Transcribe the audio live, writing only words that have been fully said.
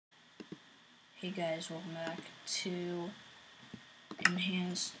Hey guys, welcome back to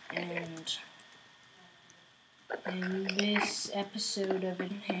Enhanced, and in this episode of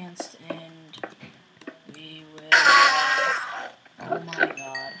Enhanced, we will, oh my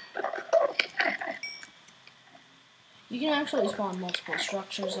god. You can actually spawn multiple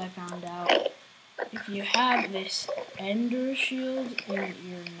structures, I found out. If you have this Ender Shield in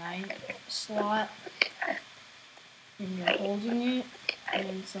your 9th slot, and you're holding it,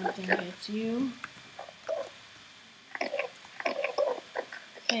 and something hits you.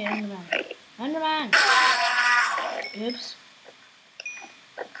 Hey, Enderman. Enderman! Oops.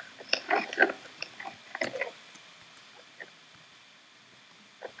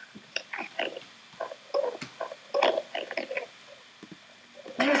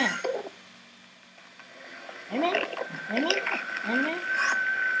 Enderman! Enderman? Enderman? Enderman?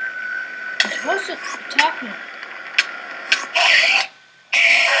 You're supposed to attack me.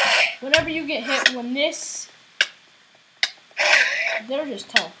 Whenever you get hit, when this... They're just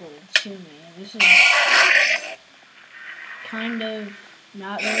teleported to me. This is kind of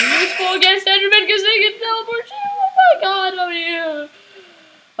not very useful against Endermen because they can teleport you. Oh my god,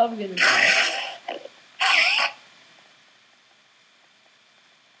 I'm gonna die.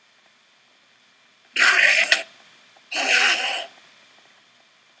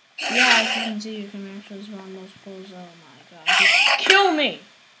 Yeah, as you can see, you can actually spawn multiples. Oh my god. Just kill me!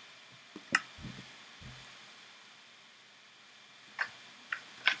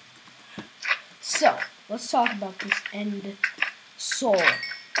 So, let's talk about this End Soul.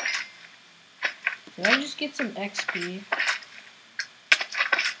 Did I just get some XP?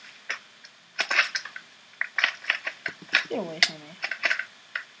 Get away from me.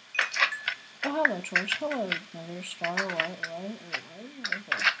 Oh, hello, Torch. Hello, Nether Star. Right.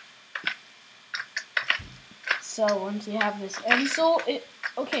 Okay. So, once you have this End Soul,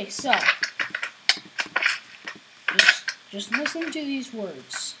 okay, so, just listen to these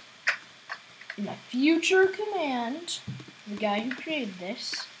words. In a future command, the guy who created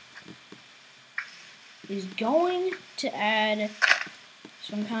this is going to add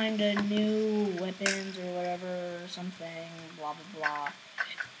some kind of new weapons or whatever, or something, blah blah blah.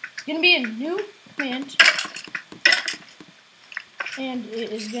 It's going to be a new command, and it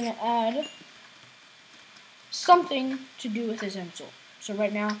is going to add something to do with his End Soul. So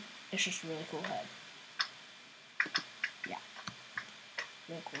right now, it's just a really cool head. Yeah,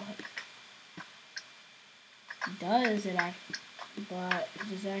 really cool head. Does it actually, but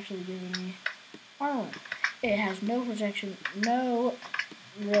it is actually giving me armor. It has no protection, no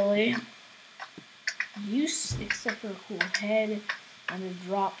really use except for a cool head and a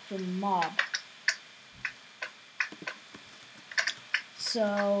drop from mob.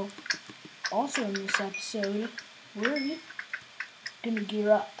 So, also in this episode, we're gonna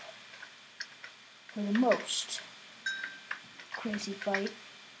gear up for the most crazy fight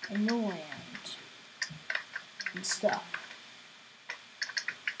in the land. And stuff.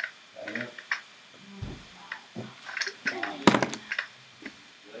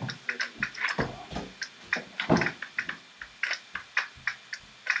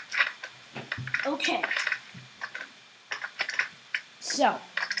 Okay. So.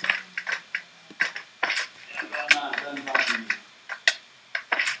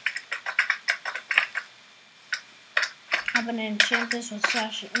 I'm gonna enchant this with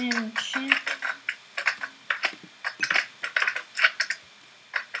slash enchant.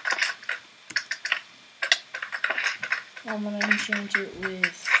 I'm gonna enchant it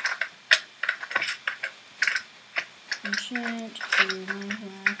with enchant to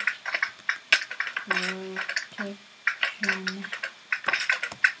Minecraft protection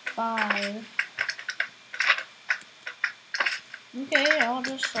 5. Okay, I'll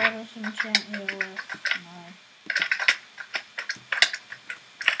just enchant it with my.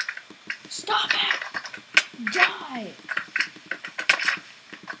 Stop it! Die!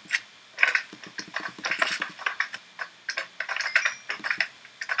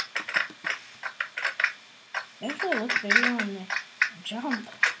 It actually looks bigger on the jump.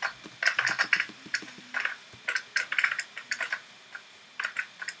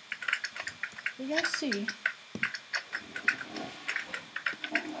 We're gonna see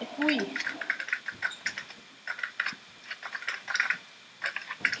if we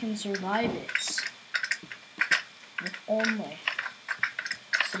can survive it with only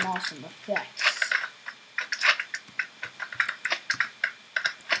some awesome effects.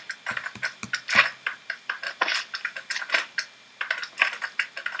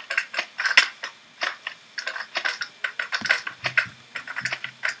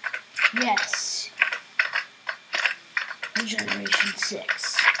 Yes. Generation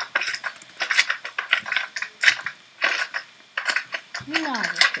 6. Nah,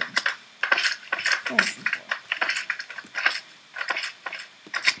 just kidding. Fancy boy.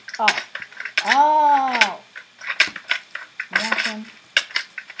 Oh. Oh! You want some?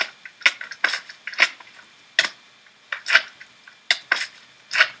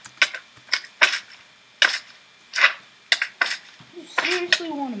 You seriously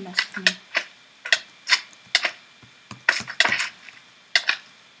want to mess with me?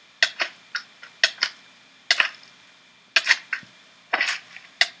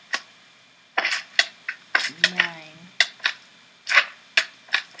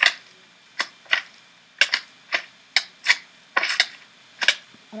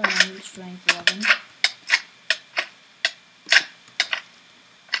 I don't know, strength 11.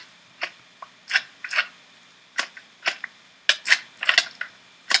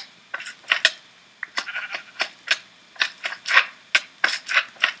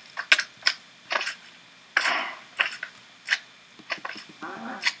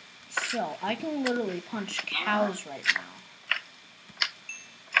 So, I can literally punch cows right now.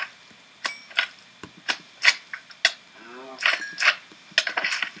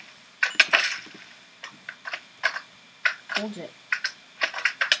 Hold it.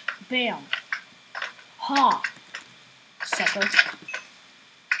 Bam. Ha. Sucker.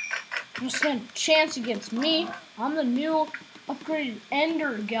 You stand a chance against me. I'm the new upgraded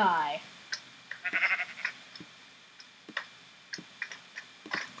Ender guy.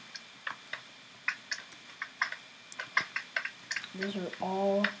 Those are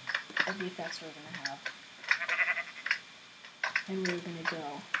all of the effects we're gonna have. And we're gonna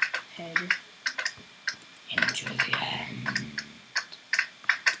go head into the end.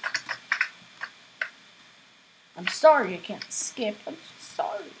 I'm sorry I can't skip. I'm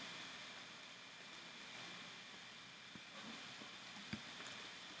sorry.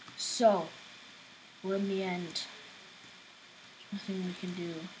 So, we're in the end. There's nothing we can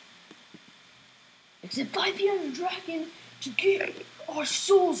do except fight the Ender Dragon to get our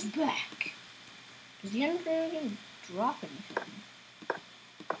souls back. Does the Ender Dragon drop anything?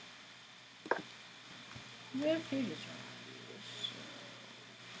 Where pages are this?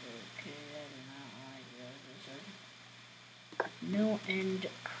 Okay, I do not like this. No end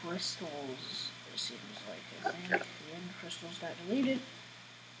crystals. It seems like I think the end crystals got deleted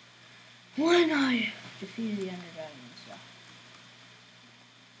when I defeated the Ender Dragon and stuff.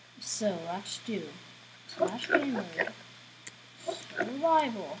 So let's do slash game mode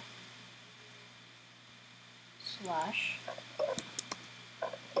survival slash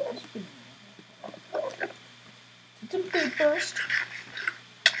some food first.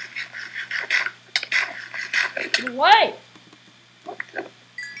 Get away!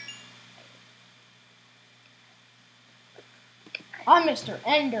 I'm Mr.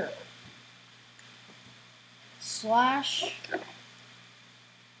 Ender. Slash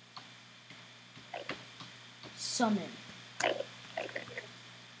summon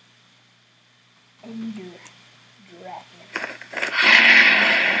Ender Dragon.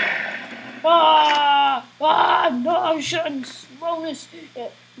 Ah! Ah! No, I'm shutting slowness.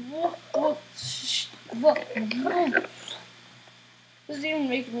 This is even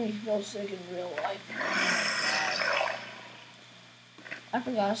making me feel sick in real life. Oh my God. I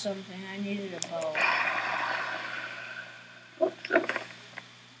forgot something. I needed a bow.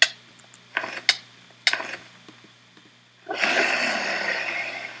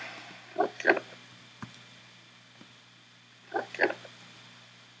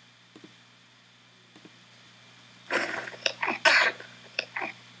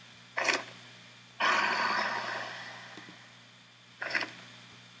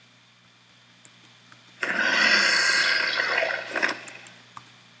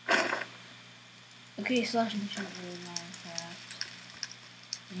 Okay, slash mission really Minecraft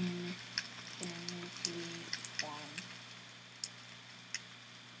Infinity Farm.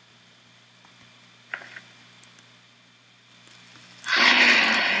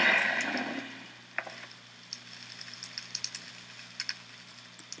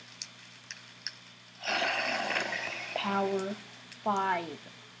 Power 5.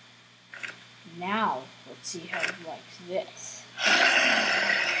 Now, let's see how it likes this.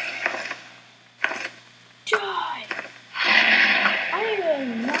 Die! I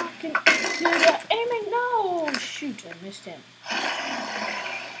am not gonna do that. Aiming, no! Shoot, I missed him.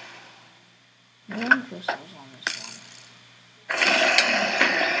 No crystals on this one.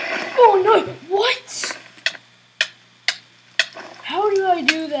 Oh no! What? How do I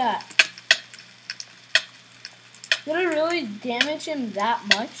do that? Did I really damage him that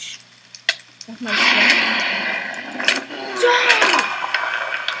much? With my strength? Die!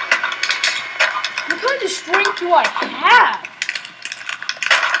 What kind of strength do I have?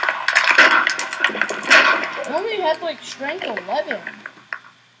 I only had like strength 11.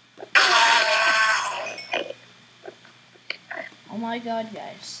 Oh my god,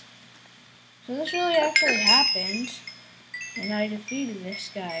 guys. So this really actually happened, and I defeated this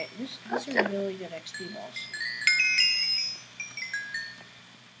guy. These are really good XP balls.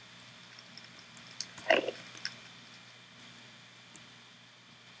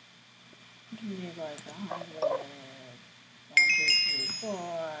 Give me like 100, 1, 2, 3, 4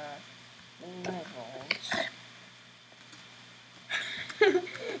 levels.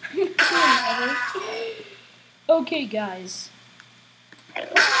 Okay, guys.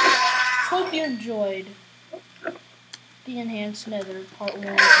 Hope you enjoyed the Enhanced Nether Part 1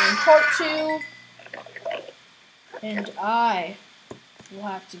 and Part 2. And I will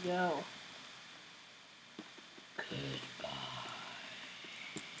have to go.